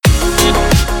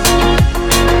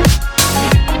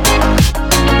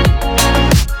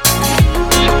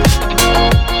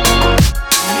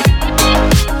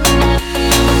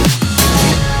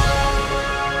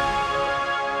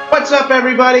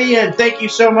everybody, and thank you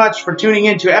so much for tuning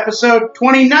in to episode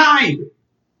 29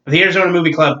 of the Arizona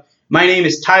Movie Club. My name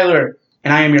is Tyler,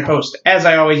 and I am your host. As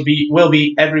I always will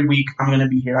be every week, I'm going to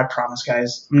be here, I promise,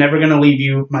 guys. I'm never going to leave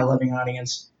you, my loving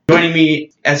audience. Joining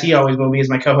me, as he always will be, is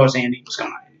my co-host, Andy. What's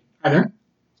going on, Andy? Hi there.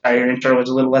 Sorry, your intro was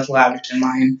a little less lavish than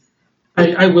mine.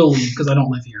 I will leave, because I don't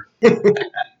live here.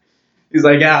 He's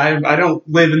like, yeah, I don't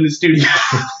live in the studio.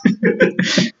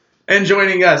 And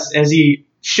joining us, as he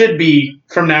should be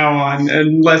from now on,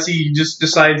 unless he just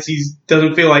decides he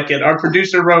doesn't feel like it, our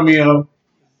producer, Romeo,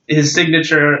 his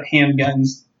signature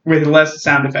handguns with less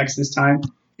sound effects this time.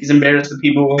 He's embarrassed that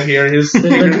people will hear his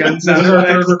finger gun sound effects. This is our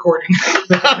third recording.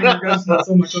 The finger gun's not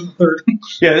so much on the third.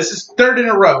 Yeah, this is third in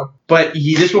a row. But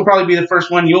this will probably be the first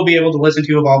one you'll be able to listen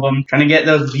to of all of them. Trying to get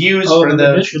those views for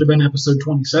the... This should have been episode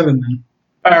 27 then.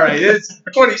 All right, it's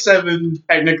 27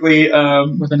 technically.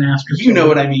 With an asterisk. You know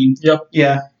what I mean. Yep.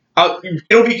 Yeah.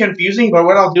 It'll be confusing, but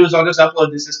what I'll do is I'll just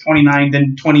upload this as 29,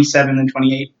 then 27, then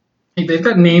 28. Hey, they've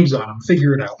got names on them.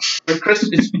 Figure it out.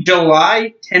 It's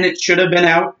July 10. It should have been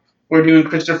out. We're doing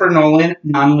Christopher Nolan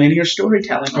nonlinear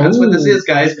storytelling. That's what this is,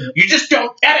 guys. You just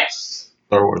don't get it.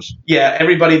 Star Wars. Yeah,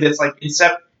 everybody that's like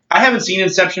I haven't seen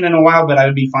Inception in a while, but I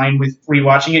would be fine with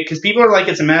rewatching it because people are like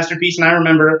it's a masterpiece, and I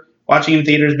remember watching in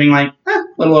theaters being like, a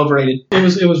little overrated.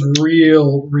 It was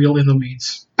real in the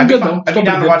weeds. I'd be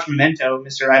down to watch Memento,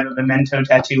 Mr. I have a Memento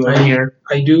tattoo over here.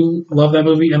 I do love that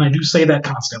movie, and I do say that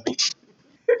constantly.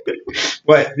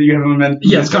 What? Do you have a Memento?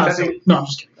 Yes, constantly. No, I'm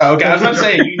just kidding. Oh, okay, I was about to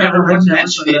say, you never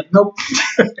mentioned it. Nope.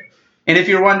 And if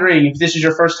you're wondering if this is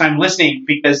your first time listening,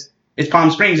 because it's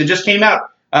Palm Springs, it just came out.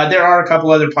 There are a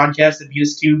couple other podcasts that beat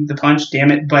us to the punch,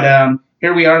 damn it. But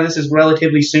here we are. This is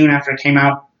relatively soon after it came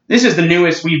out. This is the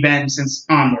newest we've been since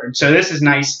Onward. So this is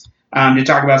nice to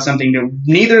talk about something that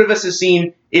neither of us has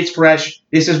seen. It's fresh.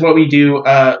 This is what we do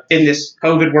in this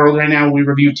COVID world right now. We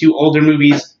review 2 older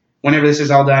movies. Whenever this is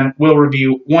all done, we'll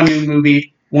review 1 new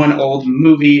movie, 1 old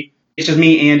movie. It's just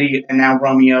me, Andy, and now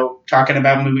Romeo talking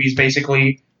about movies.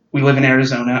 Basically, we live in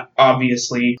Arizona,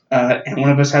 obviously, and one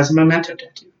of us has a Memento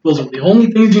tattoo. Those are the only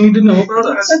things you need to know about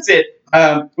us. That's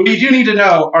it. We do need to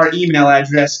know our email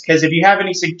address, because if you have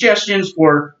any suggestions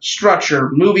for structure,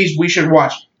 movies we should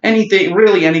watch, anything,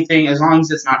 really anything, as long as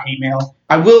it's not hate mail.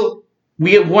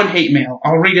 We have 1 hate mail.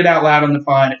 I'll read it out loud on the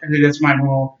pod. I think that's my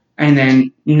rule, and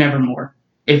then never more.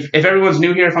 If everyone's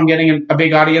new here, if I'm getting a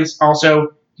big audience,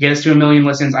 also get us to 1 million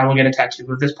listens, I will get a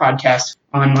tattoo of this podcast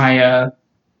on my,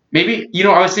 maybe,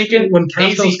 I was thinking... When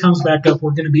Castles comes back up,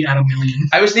 we're going to be at 1 million.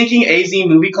 I was thinking AZ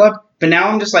Movie Club, but now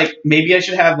I'm just like, maybe I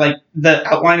should have like the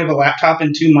outline of a laptop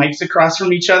and 2 mics across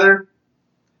from each other.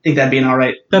 I think that'd be an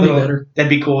alright. That'd be better. That'd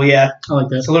be cool, yeah. I like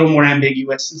that. It's a little more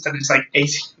ambiguous instead of just like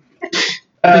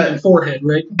AZ. Forehead,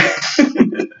 right?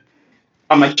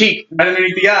 On my cheek, right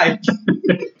underneath the eye.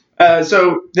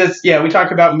 We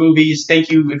talk about movies. Thank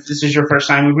you if this is your first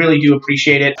time. We really do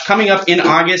appreciate it. Coming up in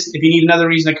August, if you need another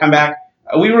reason to come back,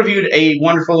 we reviewed a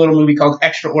wonderful little movie called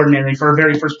Extraordinary for our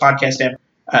very first podcast ever.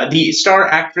 The star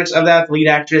actress of that, the lead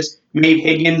actress, Maeve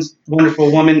Higgins,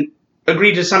 wonderful woman,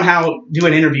 agreed to somehow do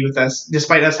an interview with us,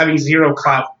 despite us having 0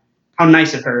 clout. How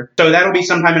nice of her. So that'll be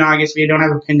sometime in August. We don't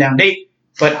have a pinned down date,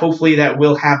 but hopefully that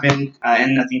will happen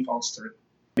and nothing falls through.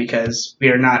 Because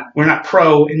we're not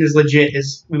pro and as legit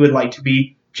as we would like to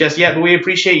be just yet, but we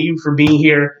appreciate you for being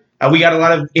here. We got a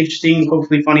lot of interesting,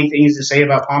 hopefully funny things to say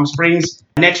about Palm Springs.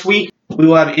 Next week, we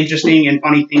will have interesting and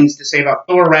funny things to say about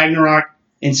Thor Ragnarok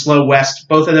and Slow West.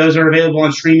 Both of those are available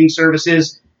on streaming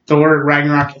services. Thor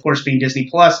Ragnarok, of course, being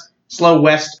Disney+. Slow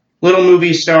West, little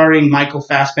movie starring Michael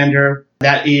Fassbender.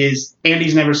 That is,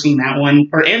 Andy's never seen that one.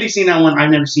 Or Andy's seen that one, I've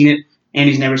never seen it.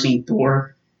 Andy's never seen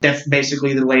Thor. That's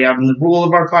basically the layout and the rule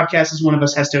of our podcast is one of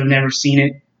us has to have never seen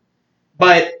it.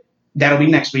 But that'll be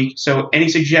next week. So any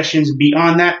suggestions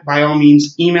beyond that, by all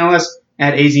means, email us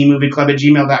at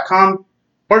azmovieclub@gmail.com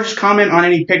or just comment on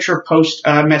any picture, post,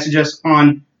 message us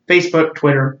on Facebook,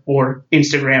 Twitter, or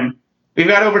Instagram. We've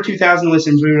got over 2,000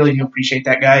 listens. We really do appreciate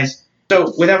that, guys.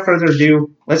 So without further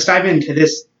ado, let's dive into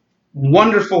this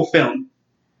wonderful film,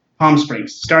 Palm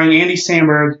Springs, starring Andy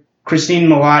Samberg, Christine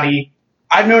Milioti.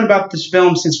 I've known about this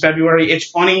film since February. It's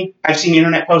funny. I've seen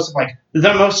internet posts of like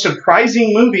the most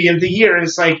surprising movie of the year. And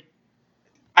it's like,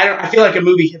 I feel like a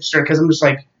movie hipster because I'm just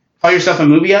like, call yourself a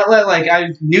movie outlet? Like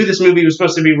I knew this movie was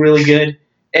supposed to be really good.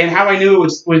 And how I knew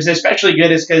it was especially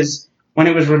good is because when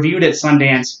it was reviewed at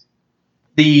Sundance,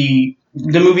 the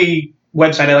movie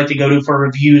website I like to go to for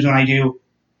reviews when I do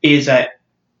is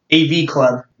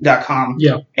avclub.com.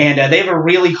 Yeah. And they have a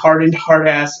really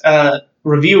hard-ass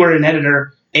reviewer and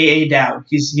editor, A.A. Dowd.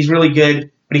 He's really good,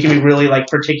 but he can be really like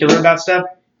particular about stuff.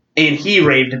 and he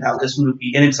raved about this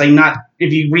movie. And it's like not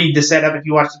if you read the setup, if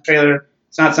you watch the trailer,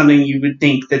 it's not something you would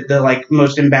think that the like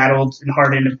most embattled and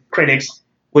hardened of critics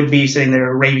would be sitting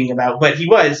there raving about. But he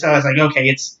was, so I was like, okay,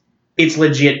 it's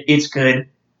legit, it's good,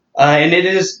 and it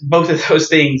is both of those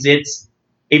things. It's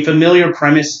a familiar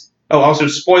premise. Oh, also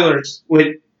spoilers.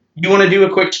 Would you want to do a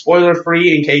quick spoiler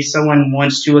free in case someone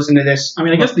wants to listen to this? I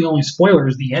mean, I guess the only spoiler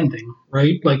is the ending,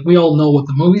 right? Like, we all know what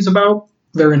the movie's about.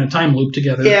 They're in a time loop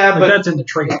together. Yeah, like, but that's in the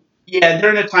trailer. Yeah,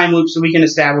 they're in a time loop, so we can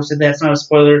establish that that's not a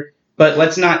spoiler. But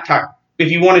let's not talk.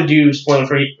 If you want to do spoiler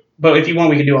free, but if you want,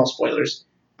 we can do all spoilers.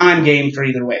 I'm game for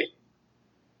either way.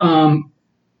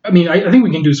 I mean, I think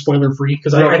we can do spoiler free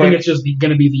because I think it's just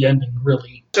going to be the ending,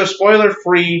 really. So spoiler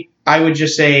free, I would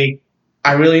just say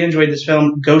I really enjoyed this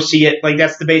film. Go see it. Like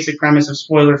that's the basic premise of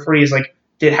spoiler free. Is like,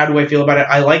 how do I feel about it?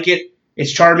 I like it.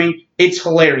 It's charming. It's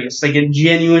hilarious. Like it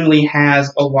genuinely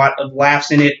has a lot of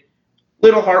laughs in it.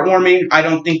 Little heartwarming. I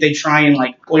don't think they try and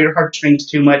like pull your heartstrings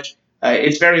too much.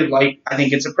 It's very light. I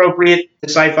think it's appropriate. The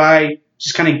sci-fi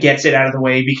just kind of gets it out of the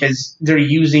way because they're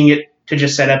using it to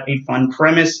just set up a fun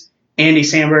premise. Andy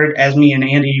Samberg, as me and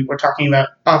Andy were talking about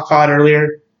off pod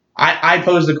earlier, I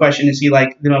posed the question: is he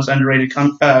like the most underrated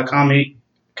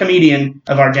comedian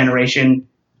of our generation?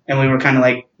 And we were kind of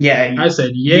like, yeah. I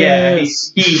said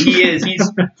yes. Yeah, he is.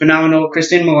 He's phenomenal.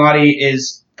 Christine Milioti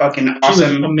is fucking awesome.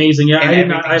 She was amazing. Yeah, I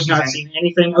have not seen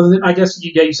anything other than, I guess,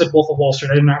 you said Wolf of Wall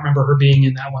Street. I did not remember her being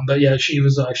in that one, but yeah, she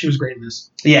was great in this.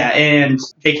 Yeah, and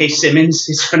J.K. Simmons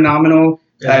is phenomenal.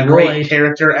 Great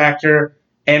character actor,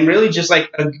 and really just like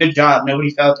a good job.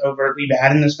 Nobody felt overtly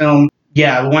bad in this film.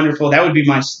 Yeah, wonderful.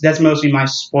 That's mostly my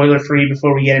spoiler free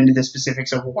before we get into the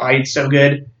specifics of why it's so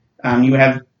good.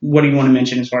 What do you want to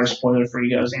mention as far as spoiler free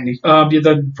goes, Andy? Yeah,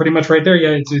 pretty much right there.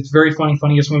 Yeah, it's very funny,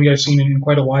 funniest movie I've seen in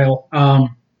quite a while.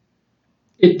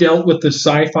 It dealt with the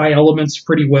sci-fi elements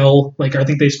pretty well. Like, I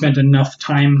think they spent enough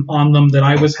time on them that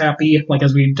I was happy. Like,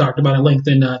 as we talked about at length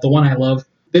in The One I Love.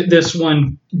 This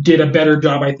one did a better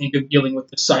job, I think, of dealing with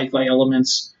the sci-fi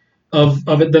elements of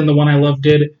it than The One I Love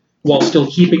did, while still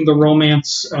keeping the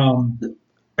romance. I'm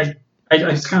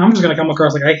just going to come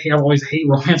across like I always hate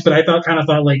romance, but I thought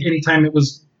like anytime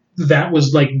that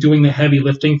was like doing the heavy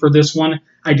lifting for this one,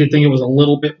 I did think it was a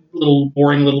little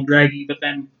boring, a little draggy, but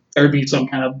then there'd be some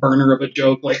kind of burner of a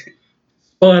joke like,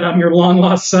 but I'm your long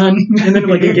lost son, and then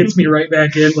like it gets me right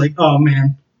back in like, oh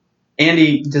man.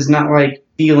 Andy does not like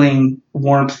feeling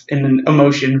warmth and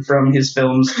emotion from his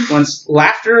films. Wants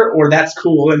laughter or that's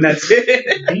cool and that's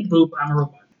it. Beep boop, I'm a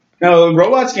robot. No,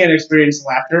 robots can't experience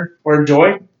laughter or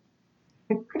joy.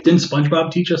 Didn't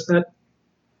SpongeBob teach us that?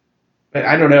 But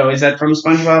I don't know. Is that from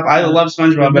SpongeBob? I love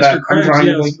SpongeBob, but I'm trying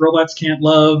to think. Robots can't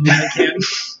love. They can't.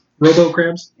 Robo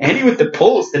crabs. Andy with the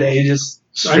pulls today. Just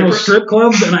I know strip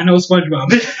clubs and I know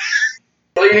SpongeBob.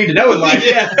 All you need to know in life.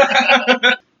 Yeah.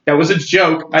 That was a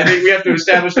joke. I think we have to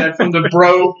establish that from the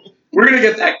bro. We're gonna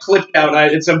get that clipped out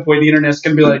at some point. The internet's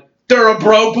gonna be like, "They're a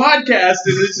bro podcast,"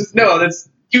 and it's just that's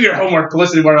do your homework.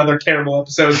 Listen to our other terrible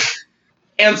episodes.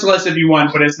 Answer us if you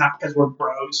want, but it's not because we're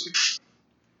bros.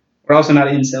 We're also not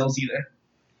incels either.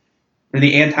 We're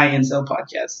the anti-incel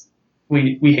podcast.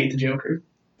 We hate the Joker.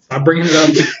 I'm bringing it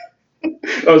up.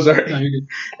 Oh, sorry. No, you're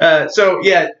good. So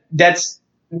yeah, that's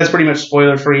pretty much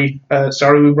spoiler free.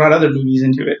 Sorry, we brought other movies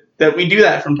into it. That we do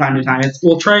that from time to time.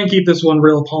 We'll try and keep this one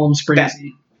real Palm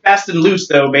Springsy. Fast and loose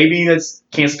though, baby. That's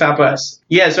can't stop us.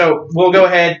 Yeah, so we'll go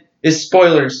ahead. It's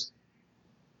spoilers.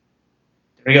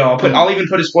 There we go. I'll even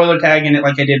put a spoiler tag in it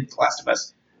like I did with The Last of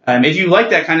Us. If you like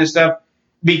that kind of stuff,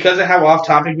 because of how off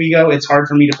topic we go, it's hard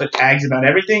for me to put tags about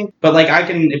everything. But like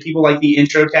if people like the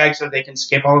intro tag so they can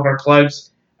skip all of our plugs,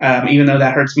 even though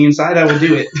that hurts me inside, I will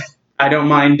do it. I don't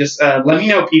mind. Just let me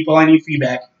know, people. I need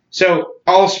feedback. So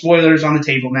all spoilers on the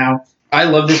table now. I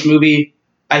love this movie.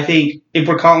 I think if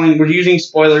we're using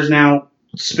spoilers now,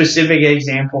 specific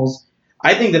examples.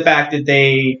 I think the fact that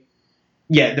they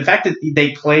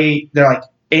play, they're like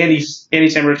Andy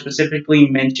Samberg specifically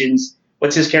mentions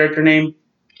what's his character name?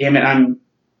 Damn it,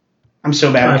 I'm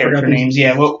so bad with character names.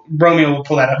 Yeah, well, Romeo will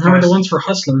pull that up. Remember the ones for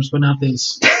Hustlers, but not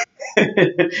this.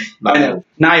 I know.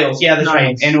 Niles, yeah, that's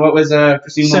right. And what was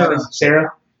Christine?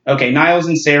 Sarah. Okay, Niles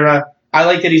and Sarah. I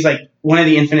like that he's like one of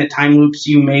the infinite time loops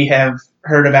you may have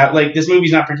heard about. Like this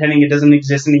movie's not pretending it doesn't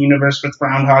exist in the universe with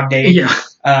Groundhog Day. Yeah.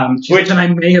 Which I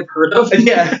may have heard of.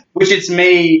 Yeah.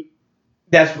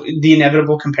 That's the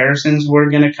inevitable comparisons were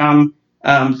going to come.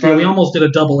 We almost did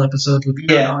a double episode with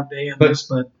Groundhog Day and this,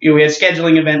 but we had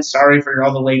scheduling events. Sorry for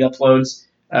all the late uploads.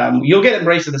 You'll get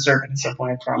Embrace of the Serpent at some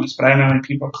point, I promise. But I don't know how many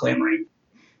people are clamoring.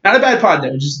 Not a bad pod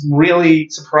though, just really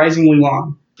surprisingly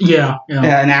long. Yeah.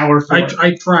 an hour for it.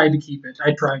 I tried to keep it.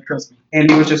 I tried, trust me. And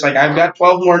he was just like, I've got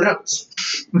 12 more notes.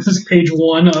 This is page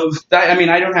 1 of... I mean,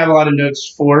 I don't have a lot of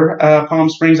notes for Palm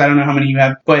Springs. I don't know how many you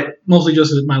have, but... Mostly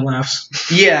just my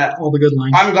laughs. Yeah. All the good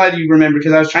lines. I'm glad you remember,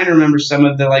 because I was trying to remember some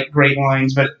of the, like, great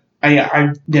lines, but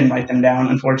I didn't write them down,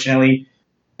 unfortunately.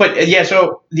 But, yeah,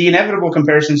 so the inevitable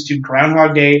comparisons to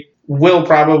Groundhog Day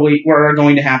are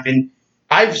going to happen.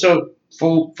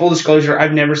 Full disclosure,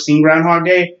 I've never seen Groundhog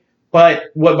Day,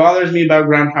 but what bothers me about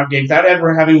Groundhog Day, without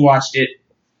ever having watched it,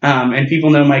 and people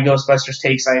know my Ghostbusters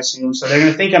takes, I assume, so they're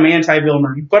going to think I'm anti-Bill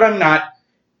Murray, but I'm not.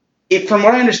 From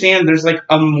what I understand, there's like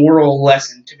a moral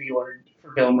lesson to be learned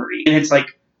for Bill Murray, and it's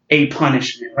like a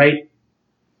punishment, right?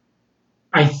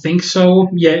 I think so.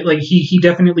 Yeah, like he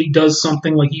definitely does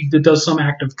something, like he does some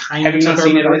act of kindness. Have you not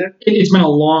seen it either? It's been a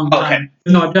long time.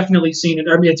 Okay. No, I've definitely seen it.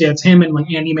 I mean, it's him and like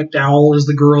Andy McDowell is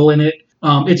the girl in it.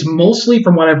 It's mostly,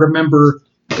 from what I remember,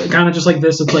 kind of just like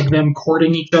this. It's like them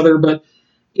courting each other, but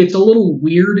it's a little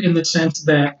weird in the sense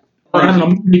that, or I don't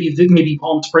know, maybe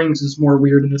Palm Springs is more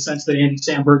weird in the sense that Andy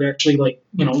Samberg actually, like,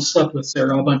 slept with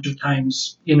Sarah a bunch of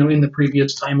times, in the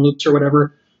previous time loops or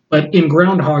whatever. But in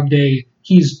Groundhog Day,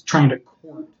 he's trying to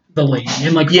court the lady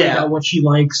and like find out what she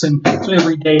likes, and so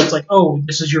every day it's like, oh,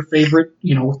 this is your favorite,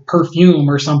 perfume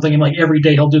or something, and like every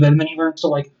day he'll do that, and then he learns to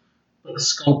like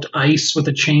sculpt ice with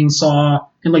a chainsaw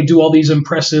and like do all these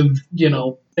impressive,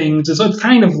 things. And so it's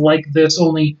kind of like this,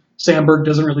 only Sandberg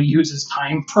doesn't really use his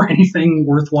time for anything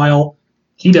worthwhile.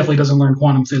 He definitely doesn't learn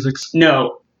quantum physics.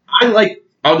 No.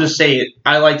 I'll just say it.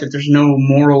 I like that there's no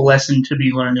moral lesson to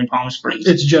be learned in Palm Springs.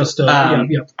 It's just,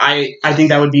 I think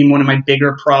that would be one of my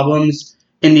bigger problems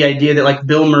in the idea that, like,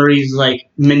 Bill Murray's, like,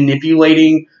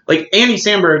 manipulating. Like, Andy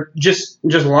Samberg just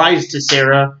lies to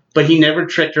Sarah, but he never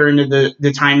tricked her into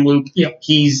the time loop. Yep.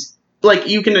 He's, like,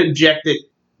 you can object that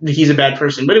he's a bad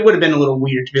person, but it would have been a little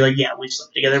weird to be like, yeah, we've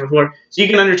slept together before. So you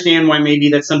can understand why maybe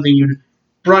that's something you'd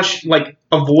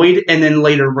avoid and then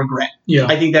later regret. Yeah.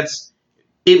 I think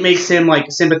it makes him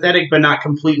like sympathetic, but not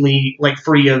completely like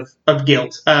free of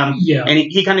guilt. And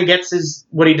he kind of gets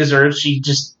what he deserves. She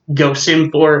just ghosts him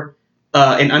for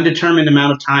an undetermined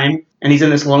amount of time, and he's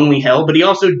in this lonely hell. But he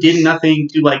also did nothing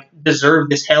to like deserve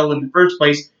this hell in the first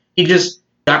place. He just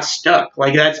got stuck.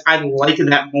 Like I like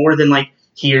that more than like,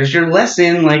 here's your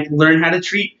lesson, like learn how to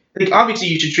treat. Like obviously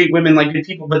you should treat women like good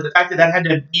people, but the fact that had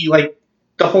to be like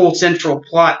the whole central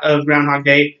plot of Groundhog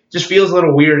Day just feels a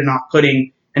little weird and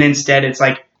off-putting. And instead, it's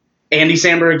like Andy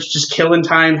Samberg's just killing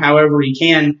time however he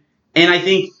can. And I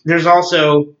think there's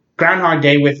also Groundhog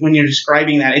Day when you're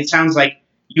describing that, it sounds like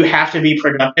you have to be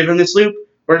productive in this loop.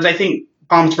 Whereas I think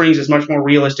Palm Springs is much more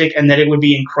realistic, and that it would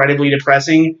be incredibly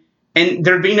depressing. And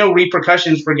there'd be no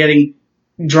repercussions for getting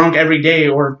drunk every day,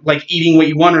 or like eating what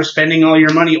you want, or spending all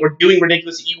your money, or doing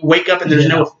ridiculous. You wake up and there's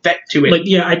no effect to it.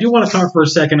 Like, I do want to talk for a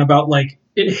second about like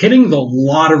it hitting the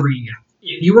lottery.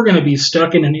 If you were going to be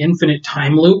stuck in an infinite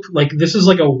time loop, like this is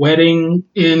like a wedding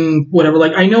in whatever.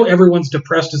 Like I know everyone's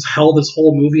depressed as hell this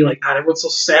whole movie. Like God, everyone's so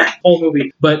sad whole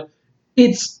movie, but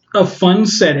it's a fun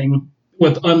setting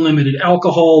with unlimited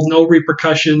alcohol, no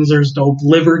repercussions. There's no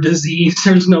liver disease.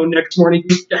 There's no next morning.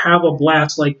 You have a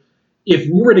blast. Like if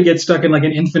we were to get stuck in like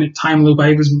an infinite time loop,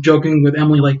 I was joking with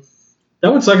Emily, like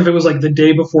that would suck if it was like the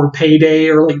day before payday,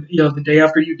 or like, the day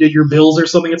after you did your bills or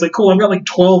something. It's like, cool, I've got like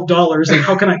 $12. Like,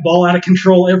 how can I ball out of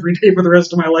control every day for the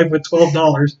rest of my life with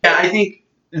 $12? Yeah, I think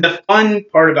the fun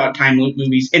part about time loop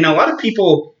movies, and a lot of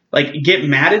people like get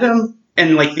mad at them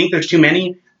and like think there's too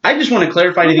many. I just want to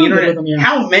clarify to the internet,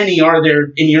 how many are there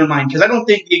in your mind? Because I don't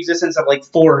think the existence of like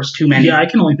 4 is too many. Yeah, I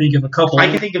can only think of a couple. I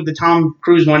can think of the Tom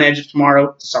Cruise one, Edge of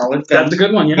Tomorrow. Solid film. That's a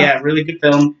good one, yeah. Yeah, really good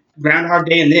film. Groundhog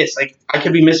Day and this. Like, I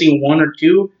could be missing 1 or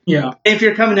 2. Yeah. And if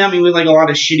you're coming at me with like a lot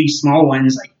of shitty small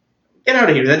ones, like, get out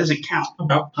of here. That doesn't count.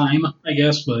 About time, I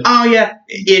guess, but... Oh, yeah.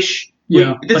 Ish.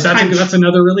 Yeah, but that's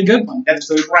another really good one. That's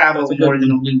travel more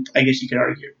than a loop, I guess you could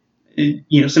argue.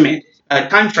 Semantics.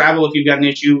 Time travel, if you've got an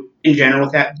issue in general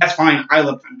with that, that's fine. I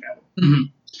love time travel. Mm-hmm.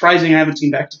 Surprising I haven't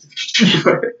seen Back to the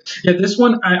Future. Yeah, this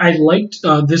one, I liked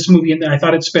this movie, and I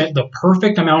thought it spent the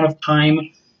perfect amount of time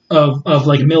of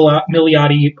like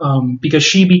Milioti, because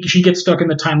she gets stuck in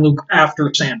the time loop after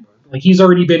Sandberg. Like, he's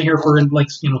already been here for, like,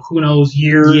 who knows,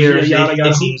 years yada,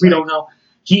 yada. We don't know.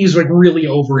 He's like really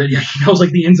over it. He knows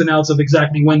like the ins and outs of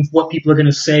exactly what people are going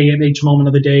to say at each moment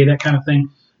of the day, that kind of thing.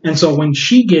 And so when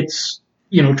she gets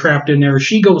trapped in there,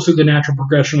 she goes through the natural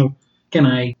progression of, can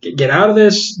I get out of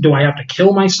this? Do I have to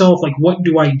kill myself? Like, what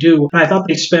do I do? And I thought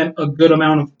they spent a good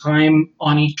amount of time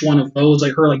on each one of those,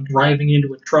 like her like driving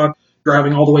into a truck,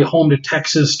 driving all the way home to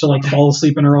Texas to like fall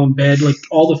asleep in her own bed, like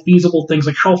all the feasible things,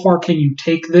 like how far can you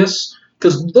take this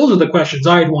because those are the questions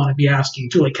I'd want to be asking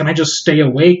too. Like, can I just stay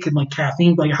awake? And like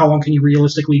caffeine, like how long can you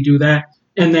realistically do that?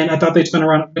 And then I thought they spent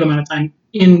around a good amount of time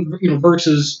in,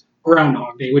 versus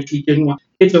Groundhog Day, which we didn't want.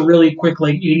 It's a really quick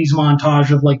like 80s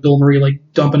montage of like Bill Murray like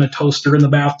dumping a toaster in the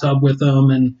bathtub with them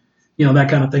and that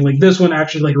kind of thing. Like this one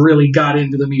actually like really got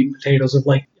into the meat and potatoes of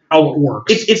like how it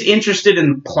works. It's interested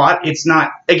in the plot. It's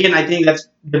not, again, I think that's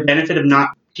the benefit of not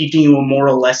teaching you a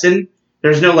moral lesson.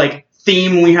 There's no like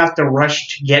theme we have to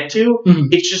rush to get to. Mm-hmm.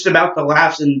 It's just about the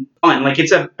laughs and fun. Like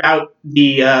it's about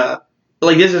the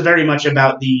like this is very much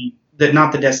about the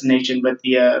not the destination, but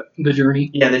the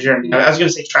journey. Yeah, the journey. I was gonna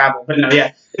say travel, but no,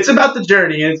 yeah, it's about the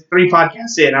journey. And it's 3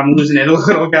 podcasts in. I'm losing it a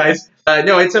little, guys.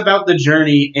 No, it's about the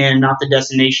journey and not the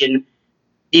destination.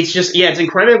 It's just it's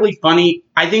incredibly funny.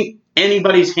 I think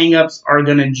anybody's hangups are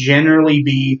gonna generally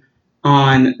be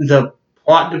on the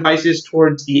plot devices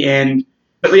towards the end.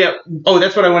 But yeah,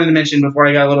 that's what I wanted to mention before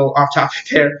I got a little off topic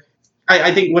there.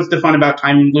 I think what's the fun about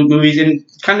time loop movies, and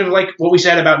kind of like what we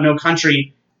said about No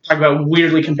Country, talk about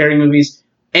weirdly comparing movies.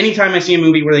 Anytime I see a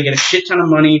movie where they get a shit ton of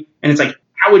money, and it's like,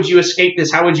 how would you escape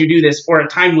this? How would you do this? Or a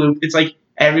time loop, it's like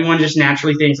everyone just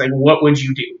naturally thinks, like, what would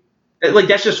you do? Like,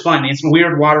 that's just fun. It's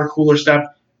weird water cooler stuff.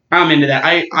 I'm into that.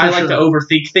 I like to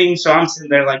overthink things, so I'm sitting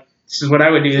there like, this is what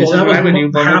I would do. This is what I would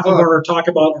do. Half of our talk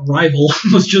about Arrival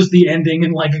was just the ending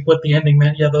and like what the ending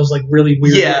meant. Yeah, that was like really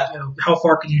weird. Yeah. Like, how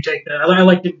far could you take that? I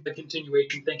like the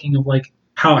continuation, thinking of like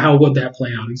how would that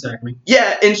play out exactly.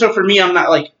 Yeah, and so for me, I'm not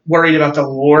like worried about the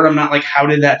lore. I'm not like, how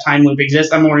did that time loop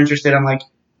exist? I'm more interested in like,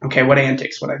 okay, what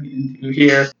antics would I do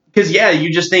here? Because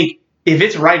you just think if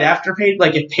it's right after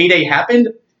if Payday happened,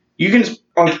 you can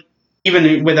like,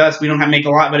 even with us, we don't have to make a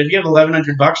lot, but if you have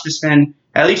 $1,100 to spend,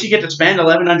 at least you get to spend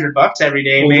 $1,100 every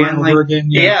day, over man. And like, over again,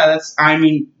 that's. I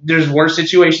mean, there's worse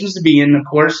situations to be in, of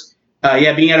course.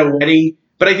 Being at a wedding,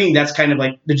 but I think that's kind of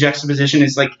like the juxtaposition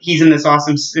is like he's in this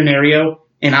awesome scenario,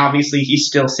 and obviously he's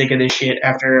still sick of this shit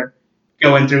after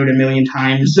going through it a million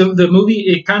times. The movie,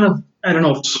 it kind of, I don't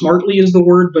know if smartly is the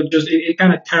word, but just it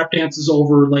kind of tap dances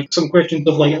over like some questions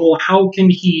of like, well, how can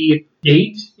he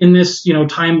date in this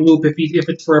time loop if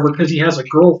it's forever, because he has a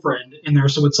girlfriend in there,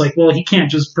 so it's like, well, he can't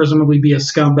just presumably be a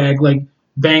scumbag like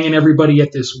banging everybody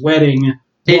at this wedding.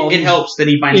 It helps that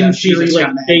he finds out she's a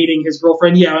scumbag. Dating his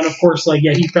girlfriend, and of course,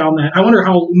 he found that. I wonder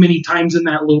how many times in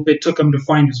that loop it took him to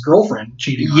find his girlfriend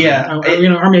cheating on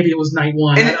him. Or maybe it was night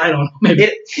one. I don't know.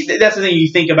 Maybe that's the thing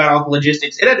you think about all the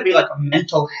logistics. It had to be like a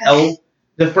mental hell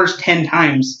the first 10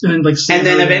 times, and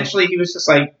then eventually he was just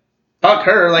like, "Fuck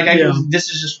her!" Like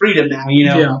this is just freedom now,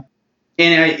 Yeah.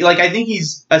 And I think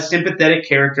he's a sympathetic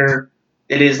character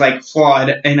that is like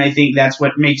flawed, and I think that's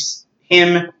what makes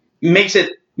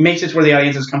it where the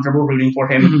audience is comfortable rooting for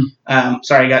him. Mm-hmm.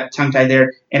 Sorry, I got tongue-tied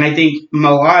there. And I think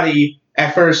Melody,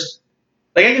 at first,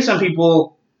 like I guess some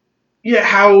people,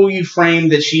 how you frame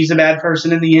that she's a bad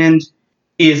person in the end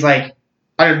is like,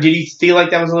 did you feel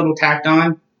like that was a little tacked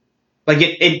on? Like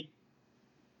it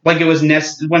was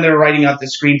when they were writing out the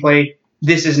screenplay,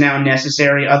 this is now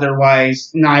necessary,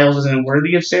 otherwise Niles isn't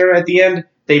worthy of Sarah at the end.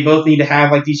 They both need to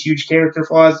have like these huge character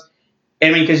flaws. I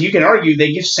mean, because you can argue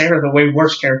they give Sarah the way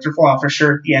worse character flaw for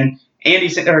sure at the end.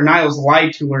 Niles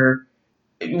lied to her.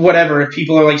 Whatever, if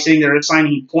people are like sitting there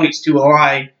assigning points to a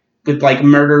lie, with like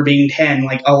murder being 10,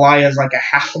 like a lie is like a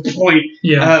half a point.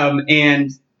 Yeah.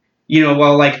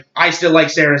 While like I still like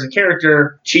Sarah as a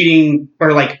character, cheating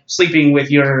or like sleeping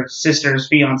with your sister's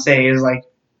fiance is like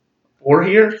 4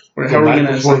 here. Or how are we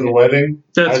gonna before the wedding?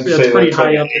 That's pretty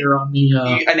high up there on the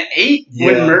an 8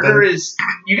 when murder is.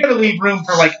 You got to leave room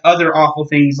for like other awful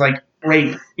things like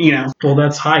rape. Well,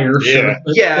 that's higher. Yeah. Sure.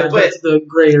 But that's the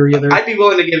gray area there. I'd be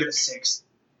willing to give it a 6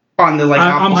 on the like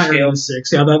I'm awful higher scale. than a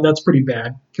 6. Yeah, that's pretty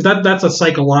bad because that's a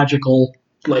psychological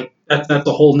that's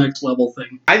a whole next level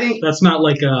thing. I think that's not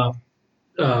like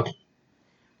because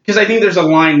I think there's a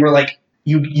line where like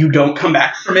you don't come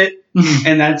back from it,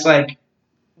 and that's like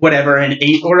whatever, an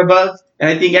 8 or above. And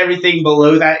I think everything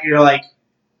below that, you're like,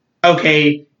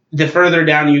 okay, the further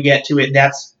down you get to it,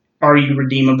 are you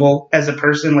redeemable as a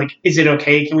person? Like, is it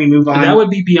okay? Can we move on? That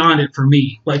would be beyond it for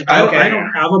me. Like, I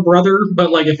don't have a brother, but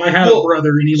like if I had a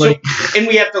brother and and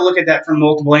we have to look at that from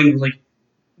multiple angles. Like,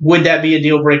 would that be a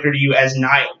deal breaker to you as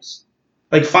Niles?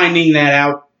 Like finding that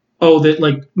out. Oh, that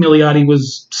like Milioti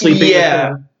was sleeping with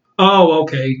her. Oh,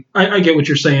 okay. I get what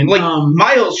you're saying. Like,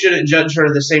 Miles shouldn't judge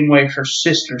her the same way her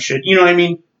sister should. You know what I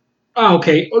mean? Oh,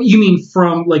 okay. You mean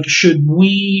from, like, should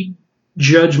we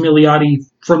judge Milioti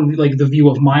from, like, the view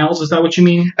of Miles? Is that what you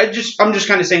mean? I'm just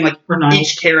kind of saying, like, or Niles?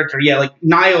 Each character. Yeah, like,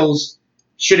 Niles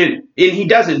shouldn't, and he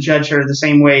doesn't judge her the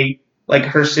same way, like,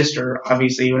 her sister,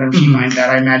 obviously, whenever she finds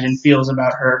out, I imagine, feels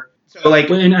about her. So like,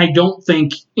 And I don't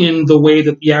think in the way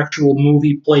that the actual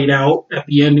movie played out at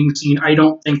the ending scene, I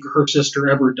don't think her sister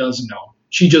ever does know.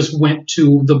 She just went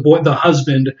to the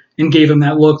husband, and gave him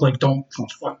that look like, don't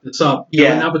fuck this up.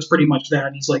 yeah. And that was pretty much that.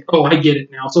 And he's like, oh, I get it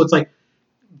now. So it's like,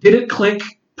 did it click?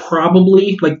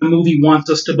 Probably. Like, the movie wants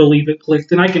us to believe it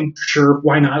clicked, and I can, sure,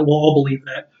 why not? We'll all believe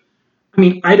that. I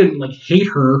mean, I didn't like hate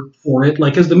her for it,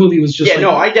 like, because the movie was just Yeah, like,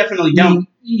 no, I definitely don't.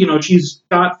 She's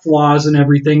got flaws and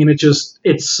everything, and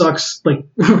it sucks. Like,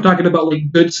 we're talking about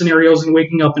like good scenarios and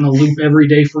waking up in a loop every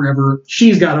day forever.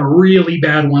 She's got a really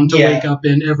bad one to wake up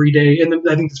in every day, and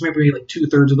I think this might be like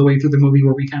 2/3 of the way through the movie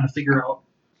where we kind of figure out.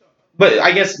 But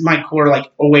I guess my core, like,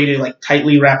 a way to like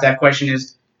tightly wrap that question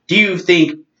is: do you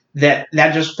think that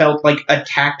just felt like a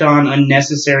tacked on,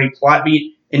 unnecessary plot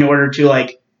beat in order to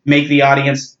like make the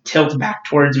audience tilt back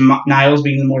towards Niles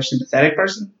being the more sympathetic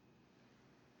person?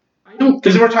 I don't,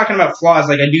 because we're talking about flaws.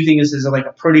 Like, I do think this is like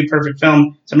a pretty perfect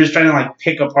film. So I'm just trying to like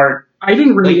pick apart. I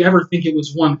didn't really ever think it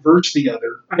was one versus the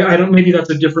other. I don't. Maybe that's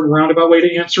a different roundabout way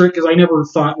to answer it, because I never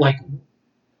thought like,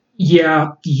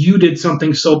 yeah, you did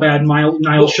something so bad,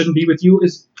 Niles shouldn't be with you.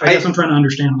 I guess I'm trying to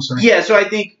understand. I'm sorry. Yeah, so I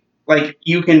think like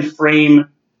you can frame,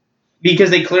 because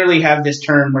they clearly have this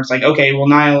turn where it's like, okay, well,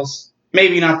 Niles,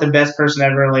 maybe not the best person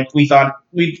ever. Like,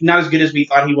 not as good as we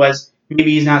thought he was.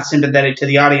 Maybe he's not sympathetic to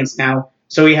the audience now.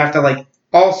 So we have to like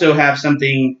also have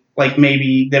something like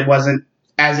maybe that wasn't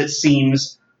as it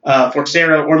seems for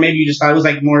Sarah, or maybe you just thought it was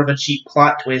like more of a cheap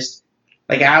plot twist.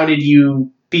 Like, how did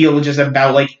you feel just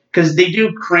about like, because they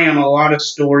do cram a lot of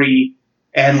story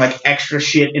and like extra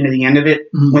shit into the end of it,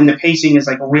 when the pacing is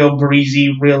like real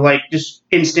breezy, real like just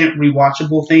instant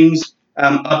rewatchable things,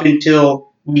 up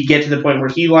until we get to the point where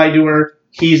he lied to her,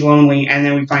 he's lonely, and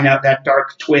then we find out that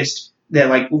dark twist that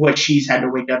like what she's had to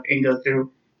wake up and go through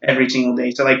every single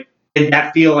day. So like, did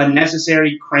that feel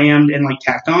unnecessary, crammed, and like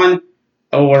tacked on,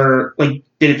 or like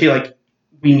did it feel like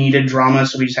we needed drama,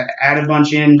 so we just had to add a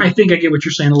bunch in? I think I get what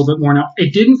you're saying a little bit more now.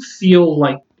 It didn't feel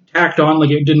like tacked on,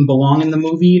 like it didn't belong in the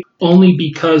movie, only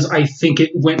because I think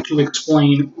it went to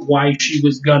explain why she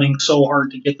was gunning so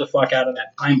hard to get the fuck out of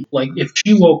that time. Like, if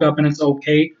she woke up and it's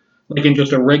okay, like in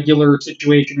just a regular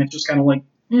situation, it's just kind of like,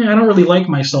 yeah, I don't really like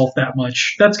myself that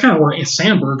much. That's kind of where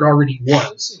Sandberg already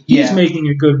was. He's making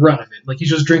a good run of it. Like, he's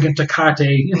just drinking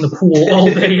Tecate in the pool all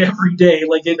day, every day,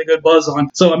 like getting a good buzz on.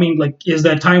 So, I mean, like, is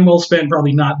that time well spent?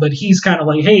 Probably not. But he's kind of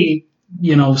like, hey,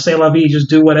 c'est la vie, just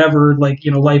do whatever. Like,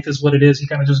 life is what it is. He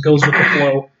kind of just goes with the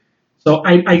flow. So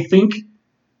I think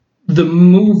the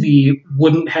movie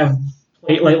wouldn't have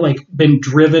been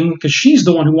driven, because she's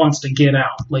the one who wants to get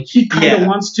out. Like, he kind of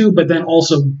wants to, but then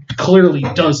also clearly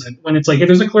doesn't. When it's like, if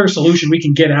there's a clear solution, we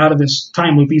can get out of this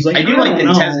time loop. He's like, I do like that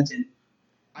he's hesitant.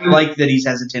 I like that he's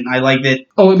hesitant. I like that.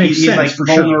 Oh, it makes sense, like for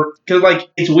sure. Because like,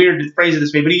 it's weird to phrase it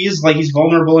this way, but he's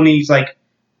vulnerable, and he's like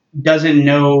doesn't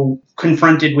know,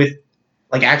 confronted with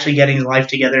like actually getting his life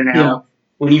together now. Yeah.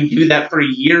 When you do that for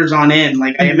years on end,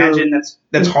 like, I imagine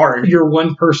that's hard. You're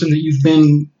one person that you've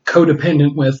been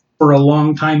codependent with for a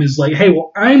long time is like, hey,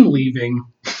 well, I'm leaving.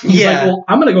 He's like, well,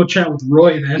 I'm gonna go chat with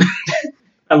Roy then.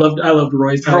 I loved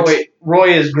Roy's house.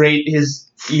 Roy is great.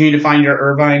 You need to find your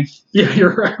Irvine. Yeah,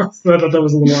 you're right. I thought that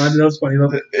was a little odd. That was funny though.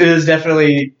 It was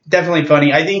definitely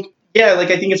funny. I think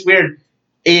it's weird.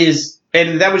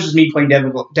 And that was just me playing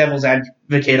devil's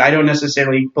advocate. I don't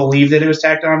necessarily believe that it was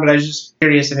tacked on, but I was just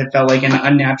curious if it felt like an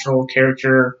unnatural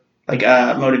character, like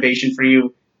motivation for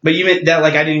you. But you meant that,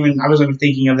 like, I wasn't even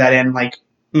thinking of that end, like,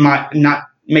 not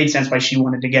made sense why she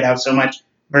wanted to get out so much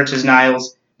versus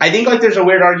Niles. I think like there's a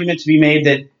weird argument to be made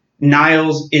that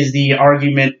Niles is the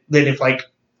argument that if like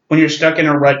when you're stuck in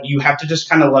a rut, you have to just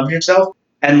kind of love yourself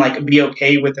and like be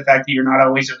okay with the fact that you're not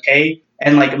always okay.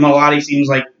 And like Melody seems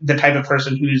like the type of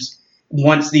person who's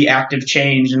wants the active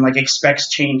change and like expects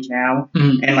change now.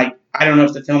 And like, I don't know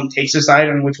if the film takes a side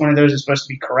on which one of those is supposed to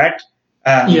be correct.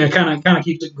 Yeah, kind of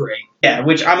keeps it gray. Yeah,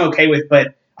 which I'm okay with,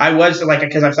 but I was like,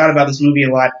 because I've thought about this movie a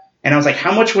lot, and I was like,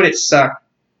 how much would it suck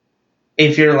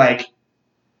if you're like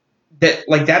that?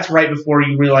 Like, that's right before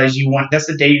you realize that's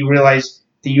the day you realize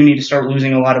that you need to start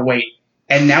losing a lot of weight,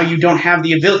 and now you don't have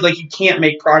the ability. Like, you can't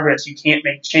make progress, you can't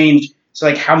make change. So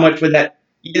like, how much would that?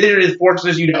 Either it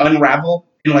forces you to unravel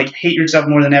and like hate yourself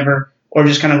more than ever, or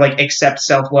just kind of like accept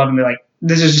self-love and be like,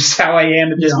 this is just how I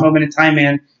am at this moment in time,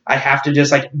 man. I have to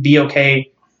just like be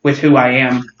okay with who I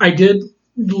am. I did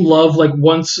love, like,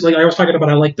 once, like I was talking about,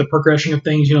 I like the progression of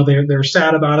things. They're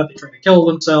sad about it, they try to kill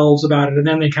themselves about it, and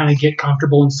then they kind of get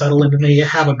comfortable and settle in, and they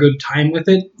have a good time with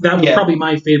it. That was probably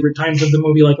my favorite times of the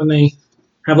movie, like when they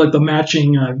have like the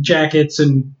matching jackets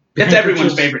and that's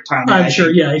everyone's favorite time. I'm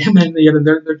sure, yeah. And then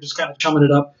they're just kind of chumming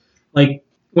it up. Like,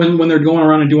 when they're going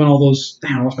around and doing all those.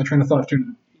 Damn, I lost my train of thought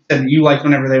too. Said you liked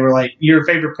whenever they were like your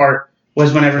favorite part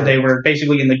was whenever they were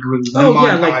basically in the groove. Oh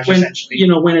yeah, like when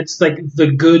when it's like the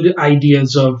good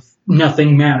ideas of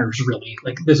nothing matters really.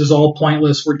 Like this is all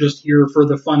pointless. We're just here for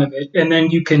the fun of it, and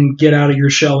then you can get out of your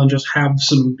shell and just have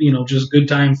some just good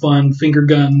time, fun, finger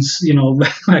guns,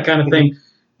 that kind of thing,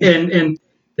 and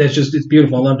it's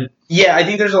beautiful. I loved it. Yeah, I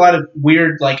think there's a lot of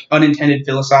weird like unintended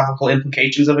philosophical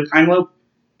implications of a time loop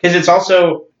because it's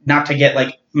also not to get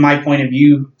like my point of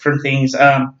view from things.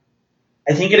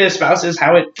 I think it espouses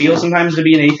how it feels sometimes to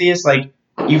be an atheist. Like,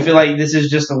 you feel like this is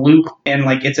just a loop and,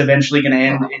 like, it's eventually going to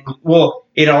end. Well,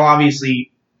 it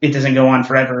doesn't go on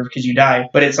forever because you die.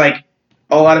 But it's like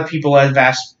a lot of people have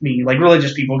asked me, like,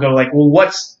 religious people go like, well,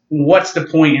 what's the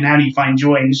point and how do you find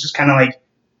joy? And it's just kind of like,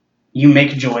 you make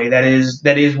joy. That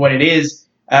is what it is.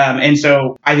 And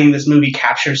so I think this movie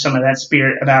captures some of that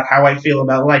spirit about how I feel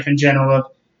about life in general. Of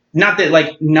not that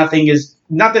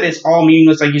it's all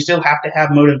meaningless. Like you still have to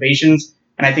have motivations,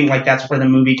 and I think like that's where the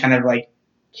movie kind of like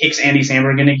kicks Andy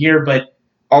Samberg into gear. But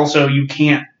also you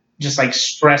can't just like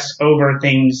stress over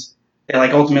things that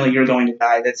like ultimately you're going to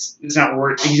die. He's not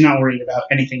worried about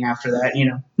anything after that.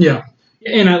 Yeah,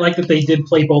 and I like that they did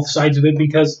play both sides of it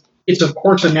because it's of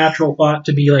course a natural thought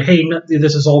to be like, hey,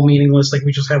 this is all meaningless. Like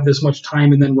we just have this much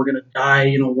time and then we're gonna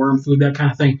die. Worm food, that kind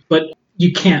of thing. But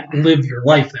you can't live your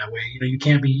life that way. You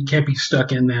can't be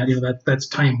stuck in that. That's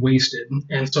time wasted.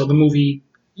 And so the movie,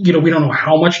 we don't know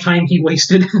how much time he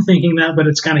wasted thinking that, but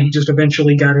it's kind of he just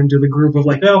eventually got into the groove of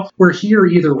like, oh, we're here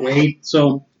either way,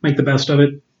 so make the best of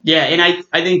it. Yeah, and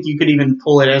I think you could even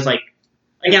pull it as like,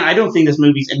 again, I don't think this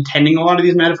movie's intending a lot of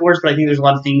these metaphors, but I think there's a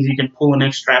lot of things you can pull and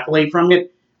extrapolate from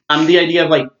it. The idea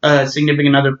of like a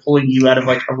significant other pulling you out of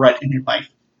like a rut in your life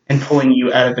and pulling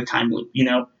you out of a time loop,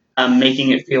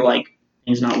 making it feel like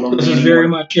things not lonely This is anymore. very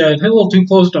much, a little too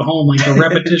close to home, like the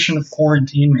repetition of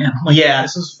quarantine, man. Like, yeah.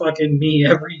 This is fucking me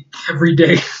every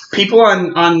day. People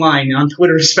online, on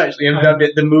Twitter especially, have dubbed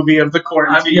it the movie of the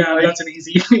quarantine. That's an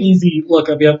easy look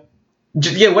up, yep.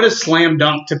 What a slam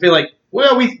dunk to feel like,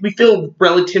 well, we feel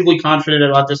relatively confident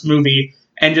about this movie,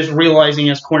 and just realizing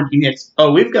as quarantine hits,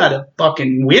 oh, we've got a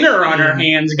fucking winner on our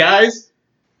hands, guys.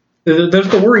 There's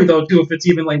the worry, though, too, if it's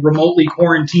even, like, remotely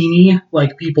quarantine-y,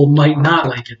 like, people might not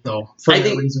like it, though, for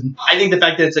that reason. I think the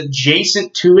fact that it's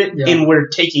adjacent to it, and we're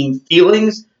taking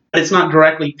feelings, but it's not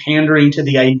directly pandering to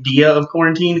the idea of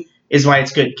quarantine, is why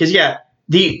it's good. Because,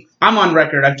 I'm on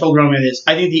record, I've told Romeo this,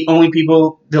 I think the only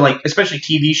people, especially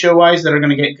TV show-wise, that are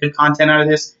going to get good content out of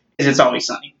this is It's Always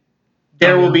Sunny.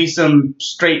 There will be some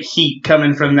straight heat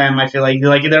coming from them, I feel like.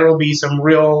 There will be some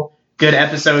real good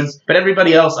episodes, but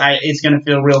everybody else, it's going to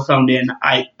feel real phoned in,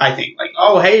 I think. Like,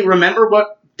 oh, hey, remember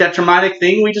what that traumatic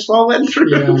thing we just all went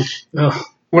through? Yeah.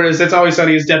 Whereas It's Always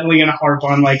Sunny is definitely going to harp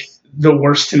on, like, the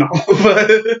worst and all.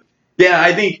 But, yeah,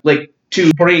 I think, like,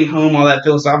 to bring home all that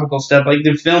philosophical stuff, like,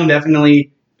 the film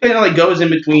definitely goes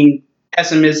in between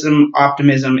pessimism,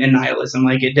 optimism, and nihilism.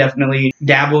 Like, it definitely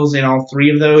dabbles in all three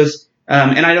of those.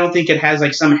 And I don't think it has,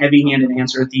 like, some heavy-handed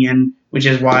answer at the end, which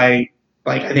is why,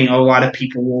 like, I think a lot of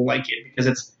people will like it, because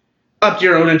it's up to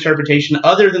your own interpretation,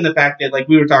 other than the fact that, like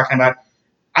we were talking about,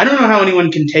 I don't know how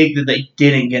anyone can take that they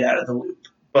didn't get out of the loop,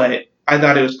 but I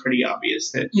thought it was pretty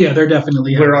obvious that they're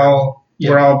definitely we're all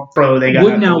pro they got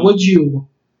out of the loop. Would you,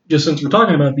 just since we're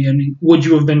talking about the ending, would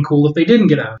you have been cool if they didn't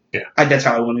get out? Yeah. That's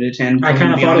how I wanted it to end. I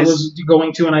kind of thought it was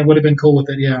going to, and I would have been cool with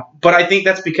it, yeah. But I think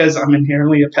that's because I'm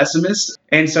inherently a pessimist,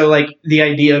 and so, like, the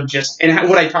idea of just, and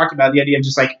what I talked about, the idea of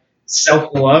just, like,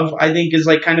 self-love, I think, is,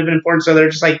 like, kind of important. So they're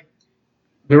just like,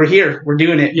 we're here, we're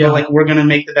doing it, but, like, we're going to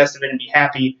make the best of it and be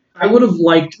happy. I would have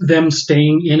liked them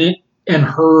staying in it and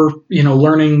her,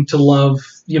 learning to love,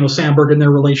 Samberg and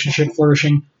their relationship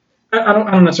flourishing. I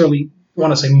don't necessarily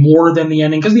want to say more than the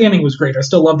ending, because the ending was great. I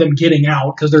still love them getting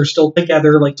out because they're still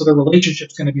together, like, so their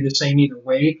relationship's going to be the same either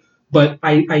way. But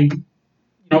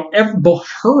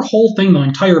her whole thing, the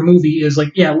entire movie is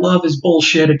like, love is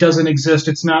bullshit. It doesn't exist.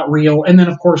 It's not real. And then,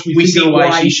 of course, we see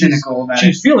why she's cynical about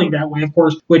she's feeling that way, of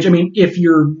course. Which, I mean, if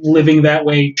you're living that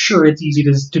way, sure, it's easy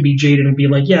to be jaded and be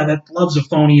like, that love's a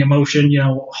phony emotion.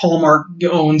 Hallmark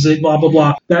owns it, blah blah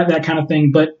blah, that kind of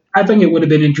thing. But I think it would have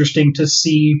been interesting to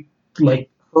see, like,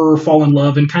 her fall in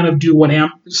love and kind of do what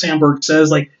Samberg says,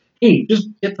 like, hey, just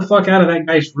get the fuck out of that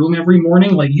guy's room every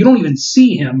morning. Like, you don't even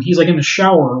see him. He's, like, in the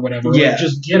shower or whatever. Yeah. Like,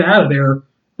 just get out of there.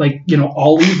 Like,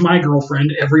 I'll leave my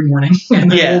girlfriend every morning,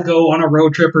 and then we'll go on a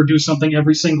road trip or do something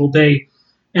every single day.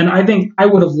 And I think I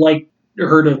would have liked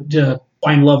her to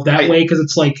find love that way, because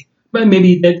it's like,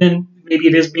 maybe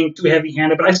it is being too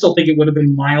heavy-handed, but I still think it would have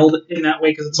been mild in that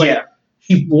way, because it's like,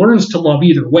 she learns to love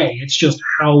either way. It's just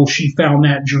how she found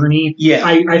that journey. Yeah.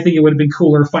 I think it would have been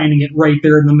cooler finding it right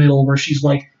there in the middle where she's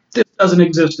like, this doesn't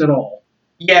exist at all.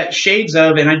 Yeah, shades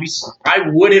of, and I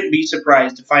wouldn't be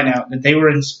surprised to find out that they were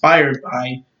inspired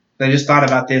by. I just thought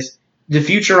about this. The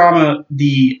Futurama,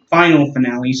 the final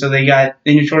finale. So they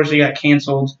notoriously got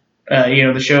canceled.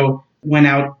 The show went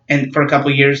out and for a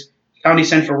couple of years. Comedy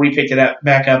Central repicked it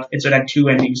back up. So it had two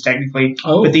endings technically.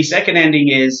 Oh. But the second ending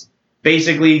is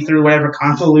basically through whatever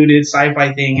convoluted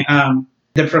sci-fi thing.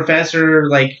 The professor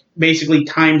basically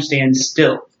time stands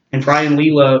still, and Fry and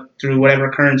Leela through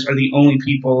whatever currents are the only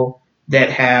people that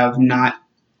have not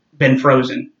been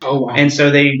frozen. Oh, wow. And so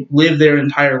they live their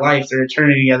entire life, their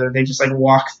eternity together. They just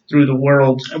walk through the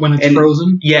world when it's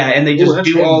frozen. Yeah, and they just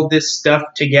do all this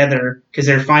stuff together because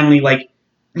they're finally like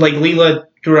Leela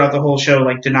throughout the whole show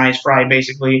denies Fry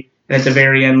basically, and at the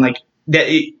very end that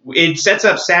it sets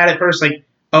up sad at first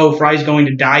oh, Fry's going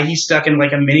to die. He's stuck in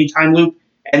a mini time loop,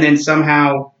 and then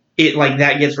somehow it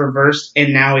that gets reversed,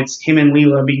 and now it's him and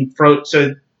Leela being frozen.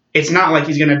 So it's not like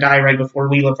he's going to die right before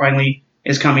Leela finally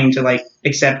is coming to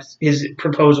accept his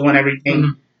proposal and everything.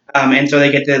 Mm-hmm. And so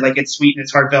they get to it's sweet and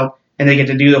it's heartfelt, and they get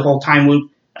to do the whole time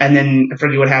loop, and then I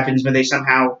forget what happens, but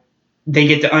they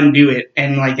get to undo it,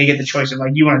 and they get the choice of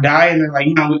you want to die, and they're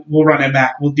no, we'll run it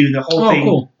back, we'll do the whole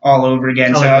thing all over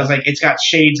again. So I was it's got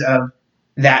shades of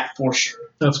that for sure.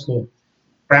 That's cool.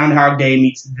 Groundhog Day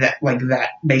meets that that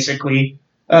basically.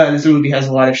 This movie has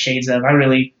a lot of shades of. I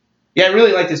really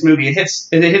like this movie. It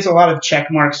hits a lot of check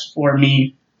marks for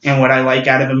me and what I like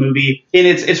out of a movie. And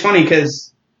it's funny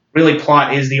because really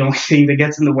plot is the only thing that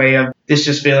gets in the way of this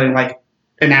just feeling like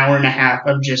an hour and a half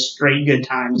of just straight good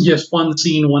times. Just fun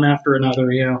scene one after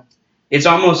another, yeah. It's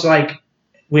almost like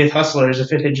with Hustlers,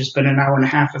 if it had just been an hour and a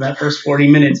half of that first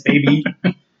 40 minutes, baby.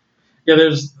 Yeah,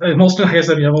 there's most of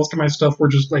my stuff were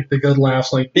just the good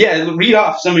laughs. Yeah, read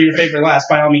off some of your favorite laughs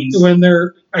by all means. When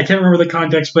I can't remember the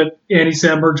context, but Andy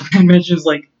Samberg mentions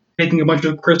taking a bunch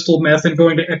of crystal meth and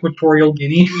going to Equatorial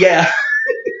Guinea. Yeah.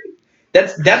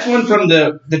 That's one from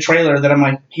the trailer that I'm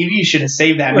maybe you should have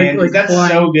saved that, man. That's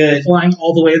so good. Flying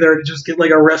all the way there to just get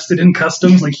arrested in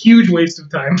customs, huge waste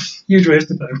of time. Huge waste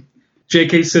of time.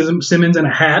 J.K. Simmons in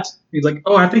a hat. He's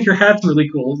oh, I think your hat's really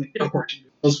cool. Yeah, of course you do.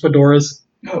 Those fedoras.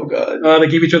 Oh, God. They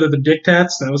gave each other the dick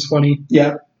tats. That was funny.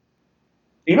 Yeah.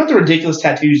 Think about the ridiculous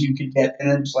tattoos you could get,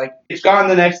 and then just it's gone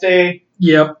the next day.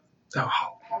 Yep. Oh,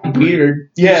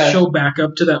 weird. Yeah. Show back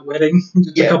up to that wedding.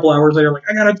 A couple hours later,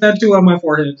 I got a tattoo on my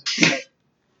forehead.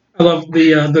 I love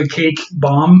the cake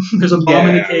bomb. There's a bomb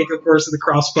in the cake, of course, the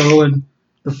crossbow and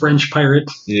the French pirate.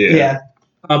 Yeah.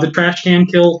 The trash can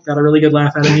kill got a really good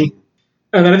laugh out of me.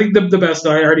 And then I think the best,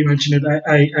 I already mentioned it,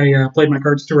 I played my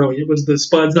cards too early. It was the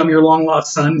Spuds, I'm your long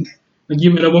lost son.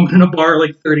 You met a woman in a bar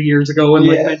 30 years ago and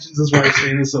mentions his wife's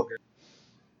name. Is so good.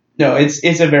 No,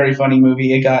 it's a very funny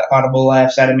movie. It got audible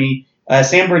laughs out of me.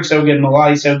 Sandberg's so good,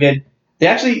 Malati's so good.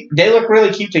 They look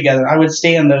really cute together. I would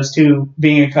stand those two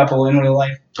being a couple in real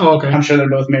life. Oh, okay. I'm sure they're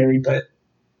both married, but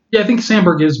yeah, I think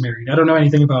Sandberg is married. I don't know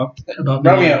anything about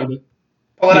Romeo.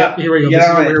 Pull it up. Here we go. This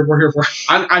is what we're here for.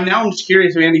 I'm just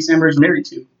curious who Andy Samberg's married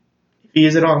to. If he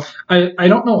is at all. I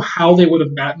don't know how they would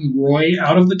have gotten Roy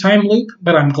out of the time loop,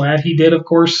 but I'm glad he did, of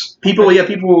course. People,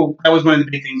 that was one of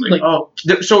the big things.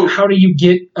 So how do you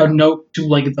get a note to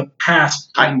the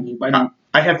past time loop?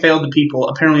 I have failed the people.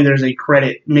 Apparently there's a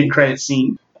mid-credit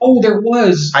scene. Oh, there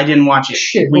was. I didn't watch it.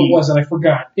 Shit, what was it? I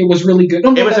forgot. It was really good.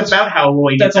 It was about how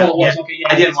Roy gets out. That's all it was. Yeah. Okay,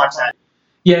 yeah, I didn't watch that.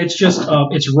 Yeah, it's just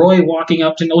it's Roy walking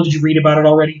up to Noel. Did you read about it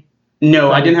already?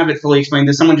 No, I didn't have it fully explained.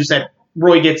 Someone just said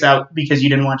Roy gets out because you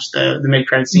didn't watch the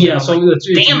mid-credit scene. Yeah, so it's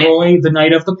Roy the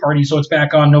night of the party, so it's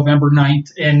back on November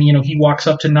 9th, and he walks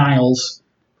up to Niles,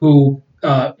 who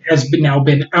has now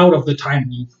been out of the time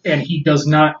loop, and he does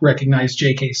not recognize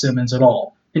J.K. Simmons at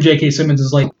all. And J.K. Simmons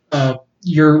is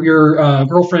your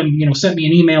girlfriend, sent me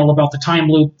an email about the time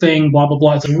loop thing, blah, blah,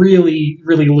 blah. It's really,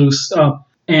 really loose.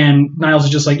 And Niles is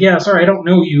just yeah, sorry, I don't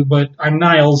know you, but I'm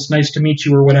Niles. Nice to meet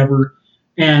you or whatever.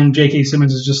 And J.K.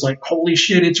 Simmons is just holy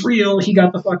shit, it's real. He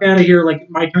got the fuck out of here.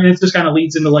 My turn. It just kind of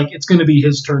leads into it's going to be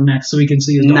his turn next so he can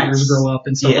see his daughters grow up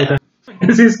and stuff like that.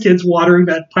 As his kids watering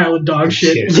that pile of dog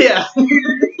shit. Yeah.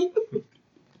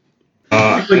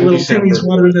 Little Timmy's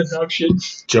watering that dog shit.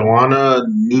 Joanna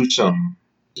Newsom.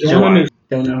 Don't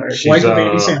know her. She's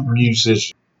a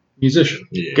musician.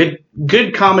 Yeah.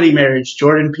 Good comedy marriage.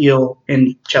 Jordan Peele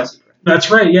and Chelsea. That's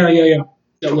right. Yeah.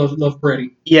 Love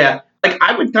Brady. Yeah.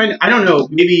 I would I don't know,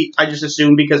 maybe I just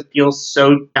assume because Peele's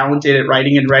so talented at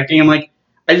writing and directing, I'm I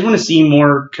just want to see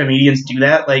more comedians do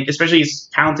that. Especially as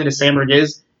talented as Samberg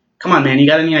is. Come on, man, you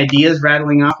got any ideas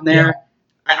rattling off in there?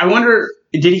 Yeah. I wonder,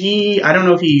 did he? I don't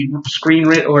know if he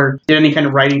screenwrote or did any kind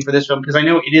of writing for this film because I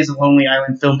know it is a Lonely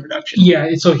Island film production. Yeah,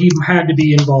 so he had to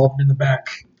be involved in the back.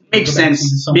 Makes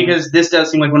sense because this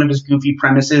does seem like one of his goofy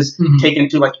premises taken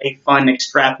to like a fun,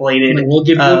 extrapolated, like, we'll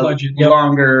give you a budget,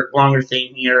 longer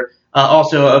thing here.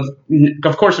 Also,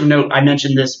 of course, of note, I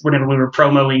mentioned this whenever we were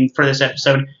promoting for this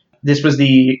episode. This was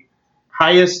the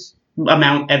highest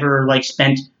amount ever like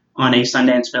spent on a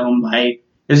Sundance film by. It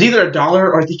was either $1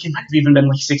 or I think it might have even been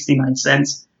like 69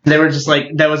 cents. They were just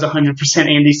like that was 100%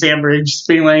 Andy Samberg just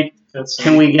being like,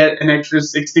 can we get an extra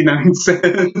 69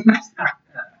 cents?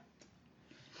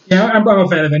 Yeah, I'm a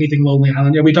fan of anything Lonely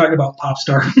Island. Yeah, we talked about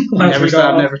Popstar.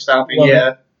 Never stopping.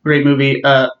 Yeah, great movie.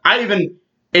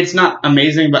 It's not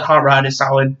amazing, but Hot Rod is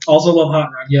solid. Also love Hot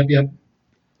Rod. Yep.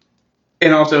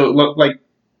 And also, like,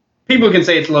 people can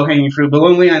say it's low-hanging fruit, but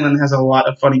Lonely Island has a lot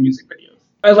of funny music videos.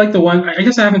 I like the one. I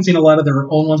guess I haven't seen a lot of their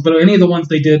own ones, but any of the ones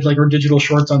they did, like, or digital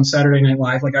shorts on Saturday Night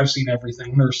Live, like, I've seen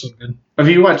everything. They're so good. Have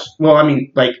you watched? Well, I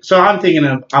mean, like, so I'm thinking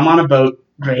of I'm on a boat.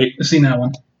 Great. I've seen that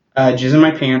one. Jizz in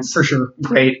My Pants. For sure.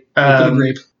 Great.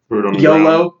 Grape.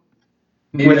 YOLO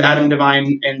with Adam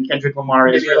Devine and Kendrick Lamar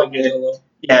is really good. YOLO.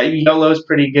 Yeah, YOLO's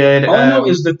pretty good. All I know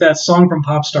is that song from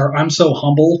Popstar, I'm So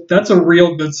Humble, that's a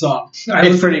real good song.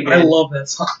 It's pretty good. I love that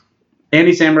song.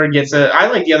 Andy Samberg gets I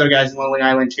like the other guys in Lonely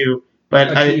Island too, but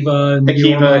Akiva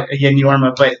and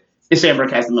Yorma, but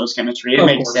Samberg has the most chemistry. It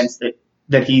makes sense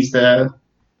that he's the.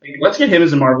 Like, let's get him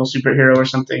as a Marvel superhero or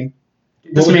something.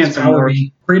 This man's power.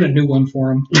 Create a new one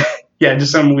for him. Yeah,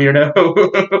 just some weirdo.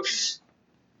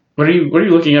 What are you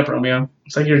looking up, Romeo?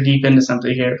 It's like you're deep into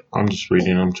something here. I'm just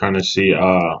reading. I'm trying to see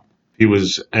if he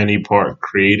was any part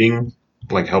creating,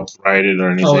 like helped write it or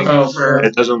anything.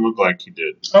 It doesn't look like he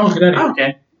did.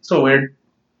 Okay. So weird.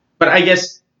 But I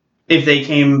guess if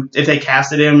they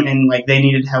casted him and like they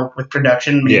needed help with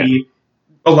production, maybe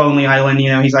a Lonely Island,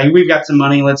 he's like, we've got some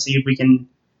money, let's see if we can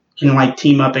like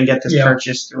team up and get this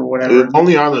purchased or whatever.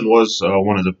 Lonely Island was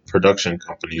one of the production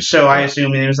companies. So I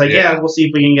assume it was like, we'll see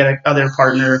if we can get another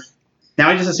partner. Now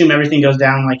I just assume everything goes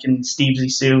down like in Steve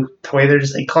Zissou, the way they're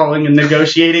just like calling and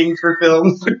negotiating for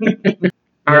films.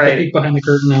 All right. Peek behind the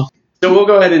curtain now. So we'll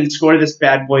go ahead and score this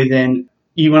bad boy then.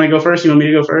 You want to go first? You want me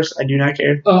to go first? I do not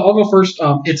care. I'll go first.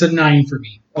 It's a 9 for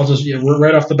me. I'll just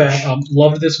right off the bat.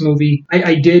 Loved this movie.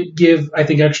 I did give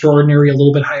Extraordinary a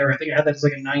little bit higher. I think I had that as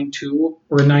like a 9.2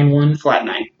 or a 9.1. Flat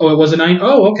 9. Oh, it was a 9.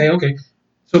 Oh, okay.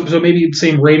 So maybe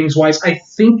same ratings wise. I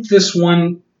think this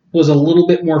one was a little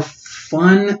bit more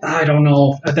fun. I don't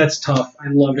know. That's tough. I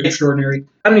loved Extraordinary.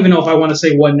 I don't even know if I want to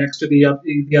say one next to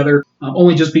the other.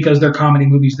 Only just because they're comedy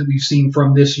movies that we've seen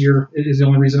from this year is the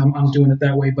only reason I'm doing it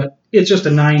that way. But it's just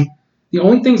a 9. The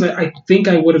only things I think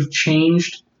I would have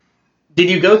changed. Did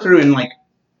you go through and like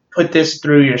put this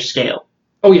through your scale?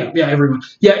 Oh yeah, everyone.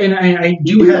 Yeah, and I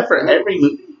do have for every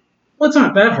movie. Well, it's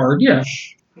not that hard. Yeah.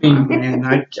 I mean,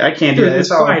 I can't do that. It's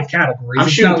 5 categories. I'm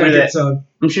shooting through that.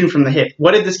 I'm shooting from the hip.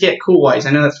 What did this get cool wise?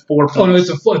 I know that's 4 points. Oh no, it's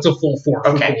a full 4.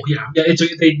 Okay. Cool. Yeah.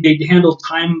 They handled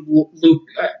time loop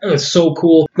so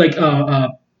cool. Like I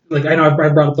know I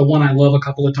brought up the one I love a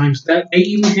couple of times. That they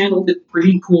even handled it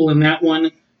pretty cool in that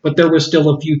one. But there was still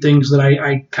a few things that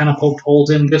I kind of poked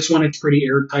holes in. This one, it's pretty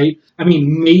airtight. I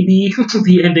mean, maybe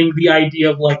the ending, the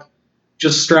idea of like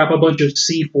just strap a bunch of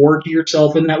C4 to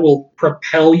yourself and that will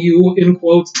propel you, in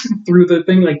quotes, through the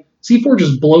thing. Like, C4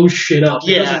 just blows shit up.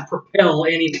 It doesn't propel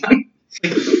anything.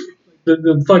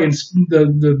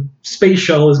 The space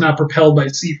shuttle is not propelled by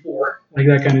C4. Like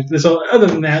that kind of. So other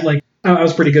than that, like I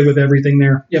was pretty good with everything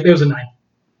there. Yep, it was a 9.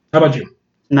 How about you?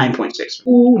 9.6.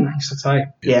 Ooh, nice. That's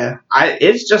high. Yeah,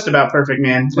 it's just about perfect,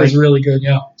 man. It's really good,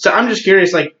 yeah. So I'm just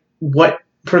curious, like, what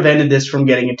prevented this from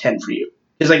getting a 10 for you?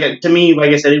 Because, like, to me,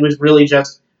 like I said, it was really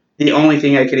just the only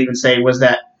thing I could even say was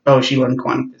that, she learned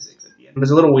quantum physics at the end. It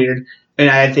was a little weird, and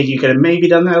I think you could have maybe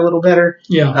done that a little better.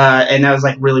 Yeah. And that was,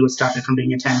 like, really what stopped it from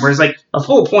being a 10. Whereas, like, a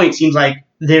full point seems like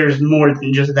there's more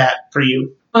than just that for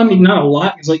you. I mean, not a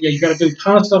lot. It's like, you got to do a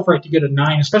ton of stuff right to get a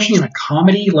 9, especially in a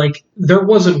comedy. Like, there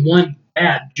wasn't one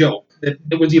bad joke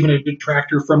that was even a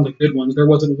detractor from the good ones. There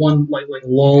wasn't one like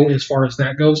lull as far as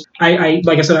that goes. I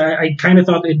like I said, I kind of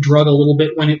thought it drug a little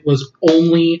bit when it was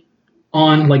only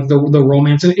on like the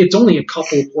romance. And it's only a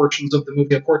couple portions of the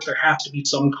movie. Of course, there has to be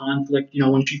some conflict.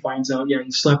 When she finds out,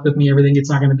 he slept with me, everything. It's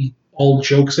not going to be all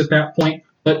jokes at that point.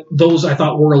 But those I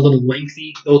thought were a little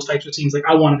lengthy. Those types of scenes, like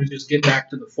I wanted to just get back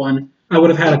to the fun. I would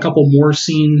have had a couple more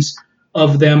scenes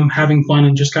of them having fun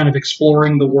and just kind of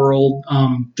exploring the world,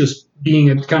 just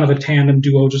being a kind of a tandem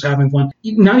duo, just having fun.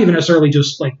 Not even necessarily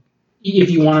just like,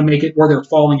 if you want to make it where they're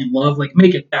falling in love, like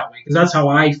make it that way. Because that's how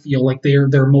I feel like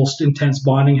their most intense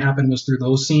bonding happened was through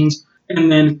those scenes.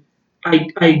 And then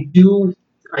I do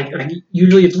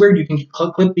Usually it's weird. You can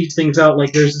clip these things out.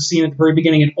 Like there's a scene at the very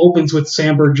beginning. It opens with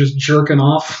Sandberg just jerking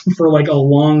off for like a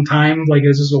long time. Like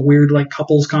it's just a weird like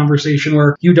couples conversation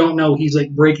where you don't know he's like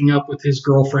breaking up with his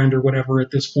girlfriend or whatever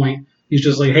at this point. He's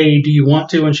just like, hey, do you want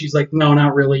to? And she's like, no,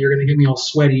 not really. You're gonna get me all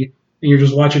sweaty. And you're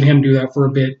just watching him do that for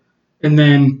a bit. And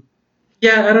then,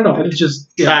 yeah, I don't know. It's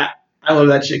just, yeah. I love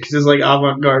that shit because it's like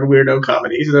avant-garde weirdo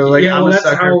comedy. So like, yeah, I'm well, a that's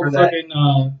sucker how for that. fucking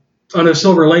on a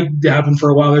Silver Lake happened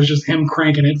for a while. There's just him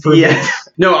cranking it for a bit.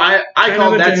 No, I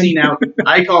called that scene out.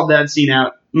 I called that scene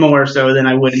out more so than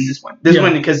I would in this one. This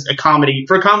one, because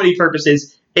for comedy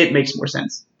purposes, it makes more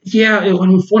sense. Yeah, it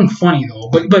wasn't funny though.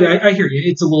 But I hear you.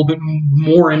 It's a little bit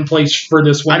more in place for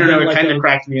this one. I don't know. It like kind of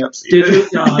cracked me up. Did you?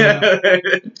 Yeah.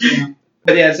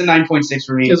 But yeah, it's a 9.6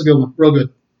 for me. It's a good one. Real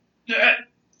good.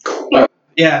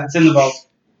 Yeah, it's in the vault.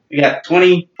 We got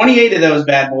 28 of those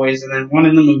bad boys, and then one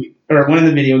in the movie or one in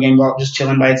the video game vault, just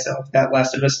chilling by itself. That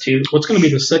Last of Us 2. What's going to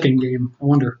be the second game? I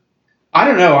wonder. I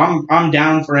don't know. I'm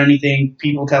down for anything.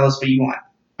 People tell us what you want.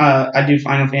 I do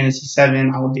Final Fantasy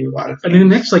 7. I will do a lot of things. I mean,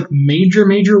 the next like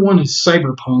major one is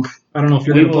Cyberpunk. I don't know if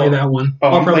you're going to play that one. Oh,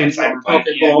 I'm playing Cyberpunk.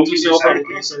 Okay, Yeah, well,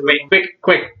 Wait,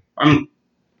 quick. I'm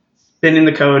spinning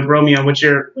the code. Romeo, what's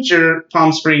your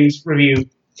Palm Springs review?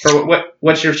 Or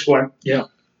what's your score? Yeah.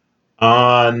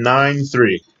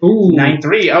 9-3. Ooh.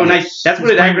 9-3. Oh, nice. That's what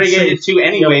it aggregated to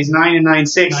anyways. Yep. 9 and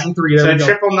 9.6. 9-3. So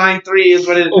triple 9-3 is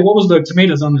what it is. Oh, what was the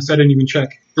tomatoes on this? I didn't even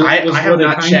check. I have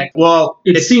not checked. Well,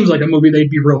 it seems like a movie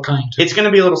they'd be real kind to. It's going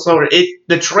to be a little slower.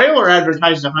 The trailer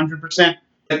advertised 100%.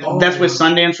 That's with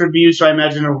Sundance reviews, so I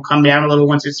imagine it will come down a little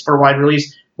once it's for wide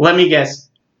release. Let me guess.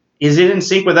 Is it in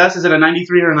sync with us? Is it a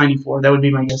 93 or a 94? That would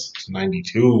be my guess. It's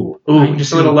 92. Ooh, 92.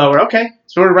 Just a little lower. Okay,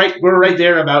 so we're right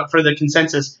there about for the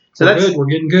consensus. So that's good. We're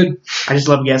getting good. I just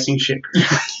love guessing shit.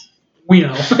 We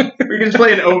know. We can just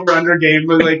play an over/under game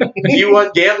with like you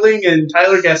want gambling and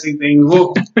Tyler guessing things.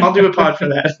 I'll do a pod for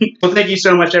that. Well, thank you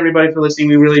so much, everybody, for listening.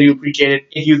 We really do appreciate it.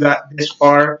 If you got this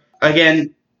far,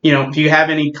 again, if you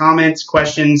have any comments,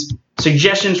 questions,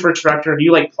 suggestions for structure, if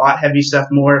you like plot-heavy stuff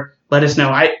more, let us know.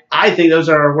 I think those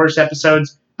are our worst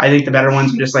episodes. I think the better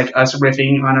ones are just like us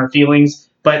riffing on our feelings.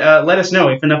 But let us know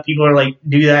if enough people are like,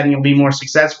 do that and you'll be more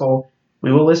successful.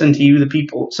 We will listen to you, the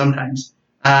people, sometimes.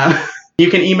 You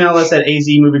can email us at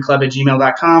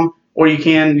azmovieclub@gmail.com, or you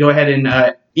can go ahead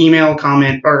and email,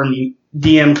 comment, or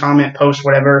DM, comment, post,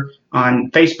 whatever,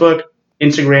 on Facebook,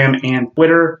 Instagram, and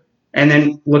Twitter. And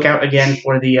then look out again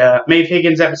for the Maeve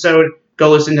Higgins episode.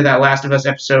 Go listen to that Last of Us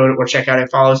episode, or check out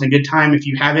It Follows in Good Time if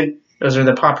you haven't. Those are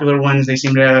the popular ones. They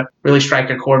seem to really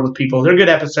strike a chord with people. They're good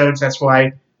episodes, that's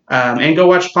why. And go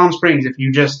watch Palm Springs if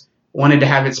you just wanted to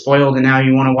have it spoiled and now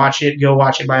you want to watch it. Go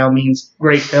watch it by all means.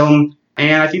 Great film.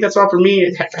 And I think that's all for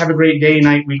me. Have a great day,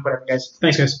 night, week, whatever, guys.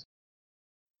 Thanks, guys.